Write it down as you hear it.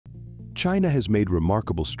China has made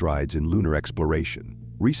remarkable strides in lunar exploration,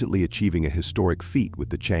 recently achieving a historic feat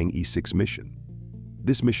with the Chang'e 6 mission.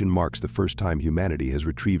 This mission marks the first time humanity has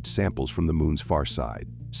retrieved samples from the moon's far side,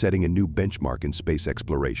 setting a new benchmark in space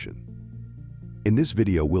exploration. In this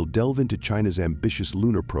video, we'll delve into China's ambitious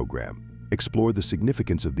lunar program, explore the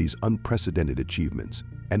significance of these unprecedented achievements,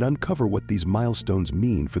 and uncover what these milestones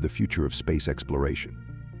mean for the future of space exploration.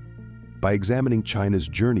 By examining China's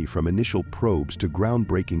journey from initial probes to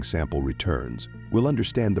groundbreaking sample returns, we'll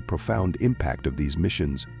understand the profound impact of these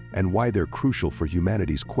missions and why they're crucial for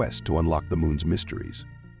humanity's quest to unlock the moon's mysteries.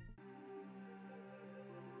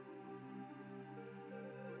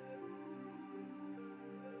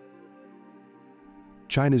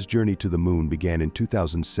 China's journey to the moon began in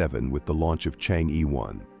 2007 with the launch of Chang'e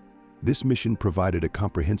 1. This mission provided a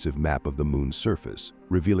comprehensive map of the moon's surface,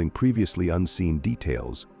 revealing previously unseen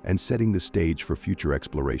details and setting the stage for future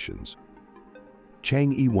explorations.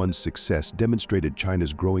 Chang'e 1's success demonstrated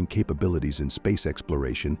China's growing capabilities in space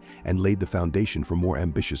exploration and laid the foundation for more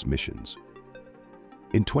ambitious missions.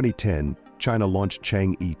 In 2010, China launched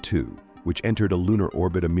Chang'e 2, which entered a lunar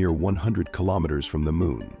orbit a mere 100 kilometers from the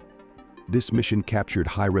moon. This mission captured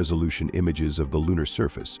high-resolution images of the lunar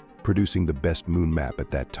surface, producing the best moon map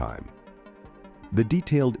at that time. The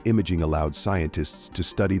detailed imaging allowed scientists to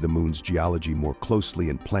study the moon's geology more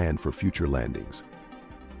closely and plan for future landings.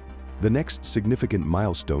 The next significant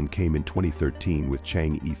milestone came in 2013 with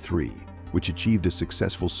Chang'e 3, which achieved a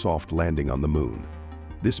successful soft landing on the moon.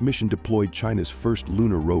 This mission deployed China's first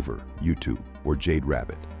lunar rover, Yutu, or Jade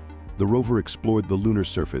Rabbit. The rover explored the lunar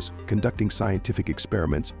surface, conducting scientific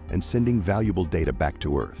experiments and sending valuable data back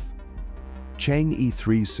to Earth. Chang'e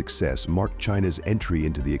 3's success marked China's entry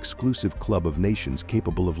into the exclusive club of nations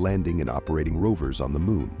capable of landing and operating rovers on the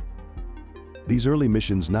moon. These early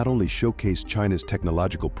missions not only showcased China's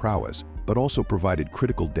technological prowess, but also provided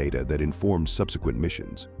critical data that informed subsequent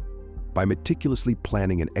missions. By meticulously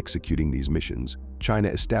planning and executing these missions, China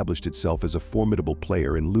established itself as a formidable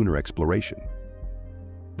player in lunar exploration.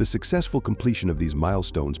 The successful completion of these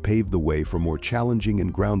milestones paved the way for more challenging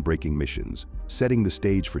and groundbreaking missions, setting the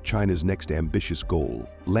stage for China's next ambitious goal,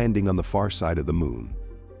 landing on the far side of the moon.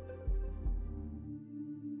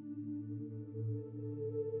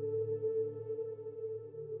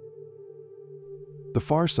 The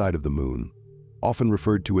far side of the moon, often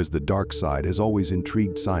referred to as the dark side, has always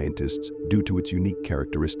intrigued scientists due to its unique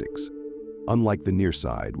characteristics. Unlike the near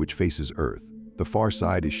side, which faces Earth, the far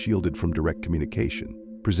side is shielded from direct communication,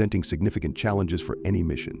 presenting significant challenges for any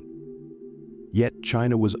mission. Yet,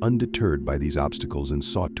 China was undeterred by these obstacles and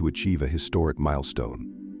sought to achieve a historic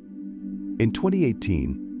milestone. In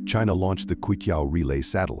 2018, China launched the Quitiao Relay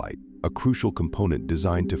satellite, a crucial component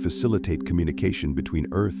designed to facilitate communication between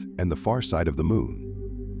Earth and the far side of the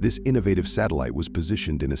moon. This innovative satellite was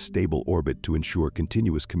positioned in a stable orbit to ensure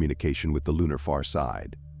continuous communication with the lunar far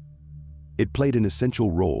side. It played an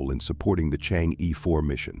essential role in supporting the Chang'e 4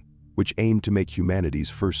 mission, which aimed to make humanity's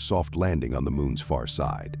first soft landing on the moon's far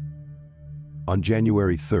side. On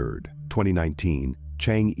January 3, 2019,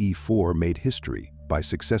 Chang'e 4 made history by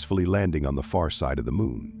successfully landing on the far side of the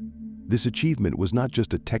moon. This achievement was not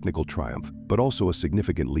just a technical triumph, but also a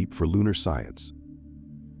significant leap for lunar science.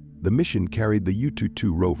 The mission carried the Yutu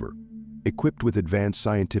 2 rover, equipped with advanced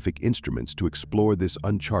scientific instruments to explore this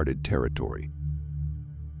uncharted territory.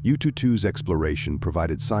 Yutu 2's exploration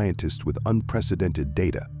provided scientists with unprecedented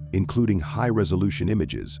data, including high-resolution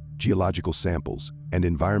images, geological samples, and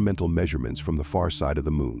environmental measurements from the far side of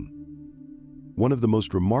the moon. One of the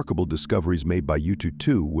most remarkable discoveries made by Yutu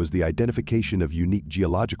 2 was the identification of unique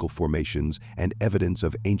geological formations and evidence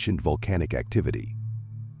of ancient volcanic activity.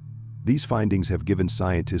 These findings have given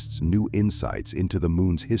scientists new insights into the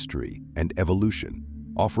moon's history and evolution,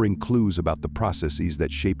 offering clues about the processes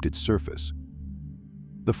that shaped its surface.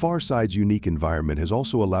 The far side's unique environment has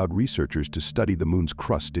also allowed researchers to study the moon's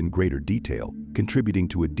crust in greater detail, contributing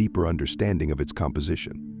to a deeper understanding of its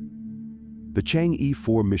composition. The Chang'e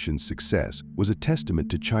 4 mission's success was a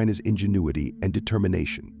testament to China's ingenuity and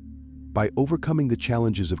determination. By overcoming the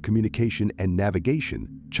challenges of communication and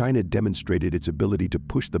navigation, China demonstrated its ability to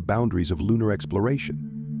push the boundaries of lunar exploration.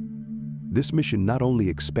 This mission not only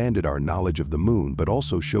expanded our knowledge of the moon, but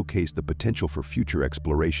also showcased the potential for future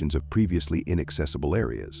explorations of previously inaccessible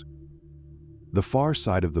areas. The far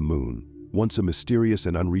side of the moon, once a mysterious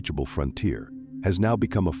and unreachable frontier, has now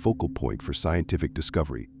become a focal point for scientific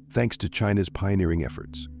discovery, thanks to China's pioneering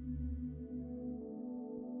efforts.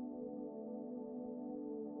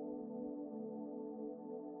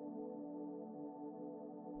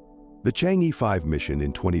 The Chang'e 5 mission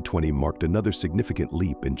in 2020 marked another significant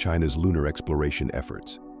leap in China's lunar exploration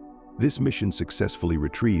efforts. This mission successfully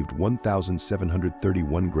retrieved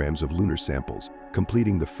 1,731 grams of lunar samples,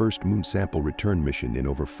 completing the first moon sample return mission in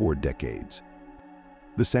over 4 decades.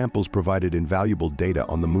 The samples provided invaluable data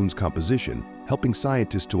on the moon's composition, helping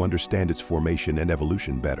scientists to understand its formation and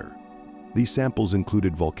evolution better. These samples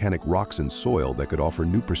included volcanic rocks and soil that could offer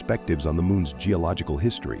new perspectives on the moon's geological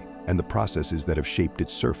history and the processes that have shaped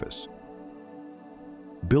its surface.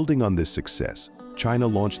 Building on this success, China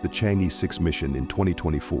launched the Chang'e 6 mission in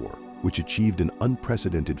 2024, which achieved an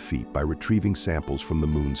unprecedented feat by retrieving samples from the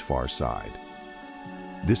moon's far side.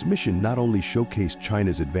 This mission not only showcased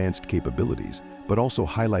China's advanced capabilities, but also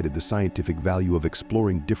highlighted the scientific value of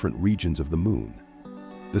exploring different regions of the moon.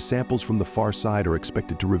 The samples from the far side are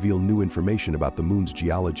expected to reveal new information about the moon's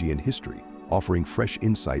geology and history, offering fresh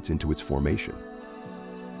insights into its formation.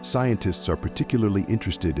 Scientists are particularly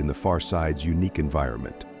interested in the far side's unique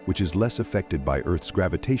environment, which is less affected by Earth's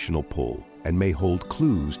gravitational pull and may hold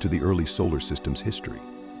clues to the early solar system's history.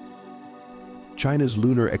 China's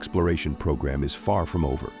lunar exploration program is far from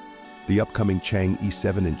over. The upcoming Chang'e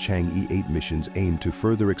 7 and Chang'e 8 missions aim to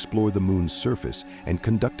further explore the moon's surface and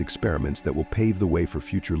conduct experiments that will pave the way for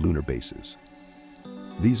future lunar bases.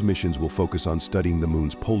 These missions will focus on studying the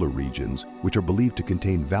moon's polar regions, which are believed to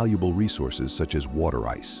contain valuable resources such as water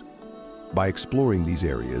ice. By exploring these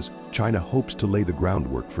areas, China hopes to lay the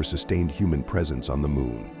groundwork for sustained human presence on the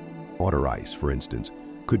moon. Water ice, for instance,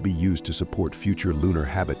 could be used to support future lunar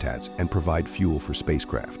habitats and provide fuel for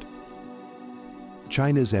spacecraft.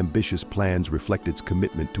 China's ambitious plans reflect its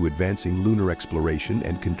commitment to advancing lunar exploration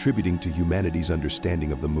and contributing to humanity's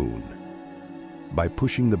understanding of the moon. By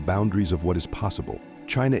pushing the boundaries of what is possible,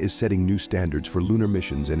 China is setting new standards for lunar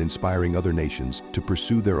missions and inspiring other nations to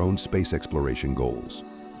pursue their own space exploration goals.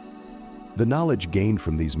 The knowledge gained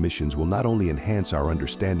from these missions will not only enhance our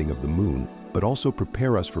understanding of the moon, but also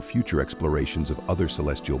prepare us for future explorations of other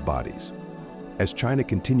celestial bodies. As China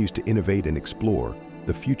continues to innovate and explore,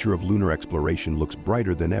 the future of lunar exploration looks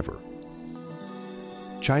brighter than ever.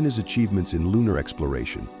 China's achievements in lunar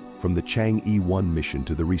exploration, from the Chang'e 1 mission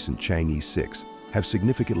to the recent Chang'e 6, have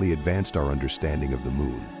significantly advanced our understanding of the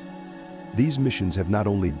moon. These missions have not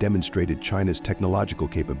only demonstrated China's technological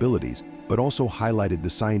capabilities, but also highlighted the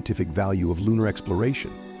scientific value of lunar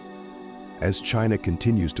exploration. As China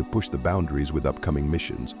continues to push the boundaries with upcoming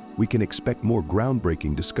missions, we can expect more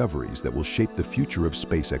groundbreaking discoveries that will shape the future of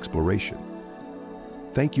space exploration.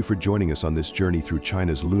 Thank you for joining us on this journey through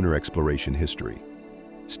China's lunar exploration history.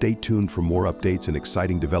 Stay tuned for more updates and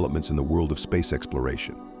exciting developments in the world of space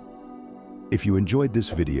exploration. If you enjoyed this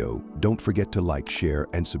video, don't forget to like, share,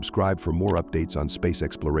 and subscribe for more updates on space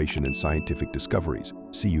exploration and scientific discoveries.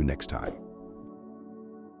 See you next time.